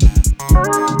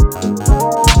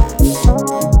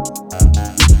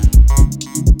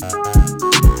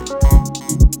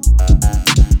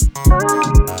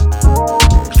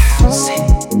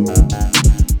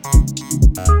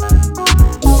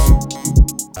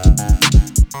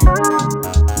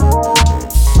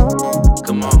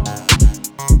 Come on.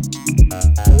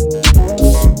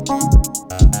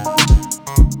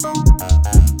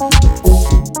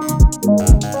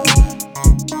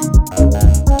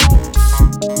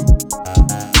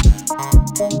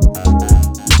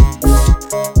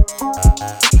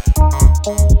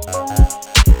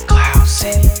 Cloud City. Cloud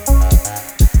City.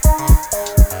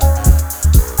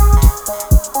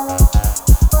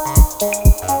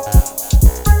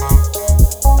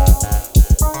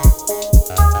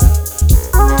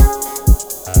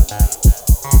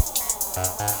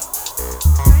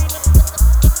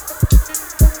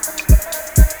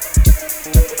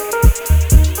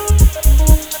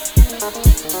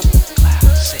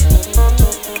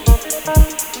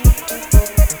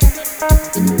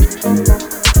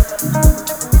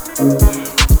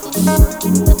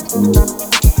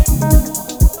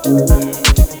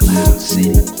 Cloud City.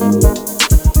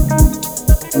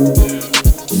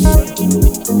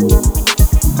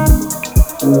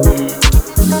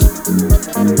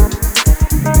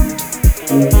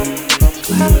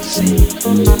 Cloud City.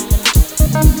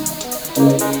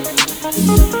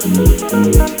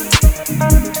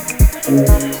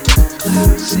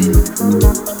 Cloud City. Cloud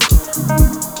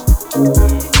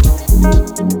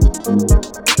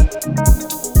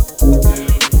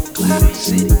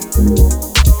City.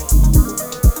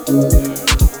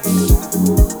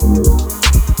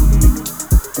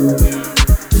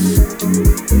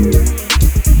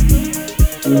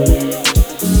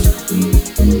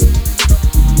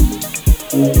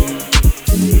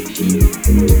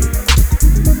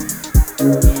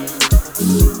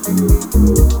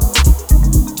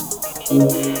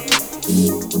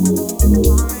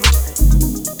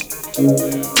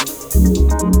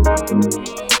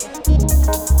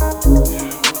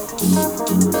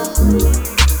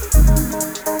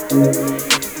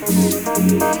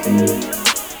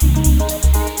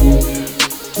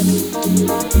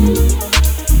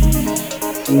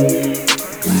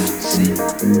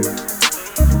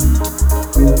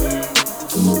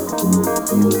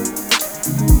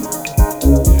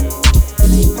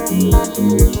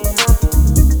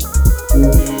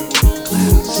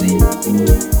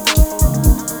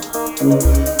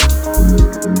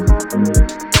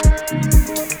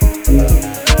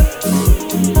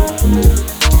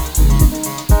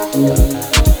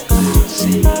 City. Cloud City. Cloud City.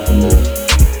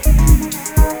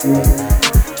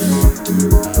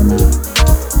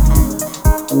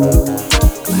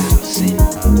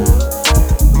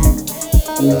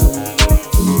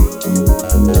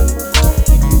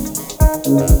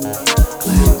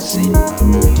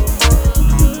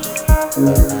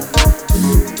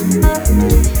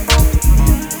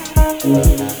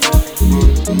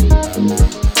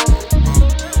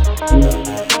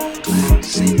 Cloud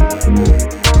City.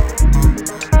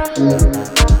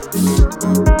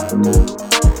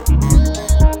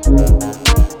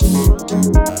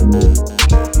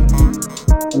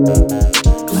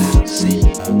 Cloud City. Cloud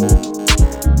City.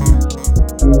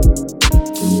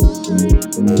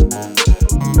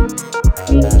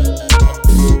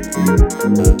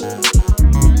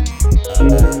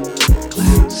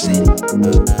 Cloud City. Cloud City.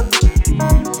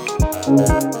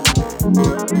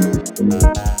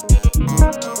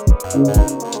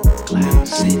 Cloud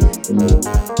City.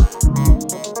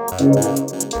 Cloud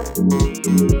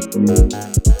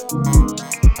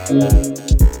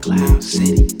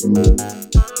City.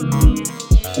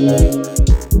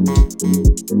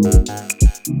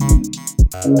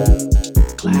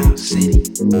 Cloud City.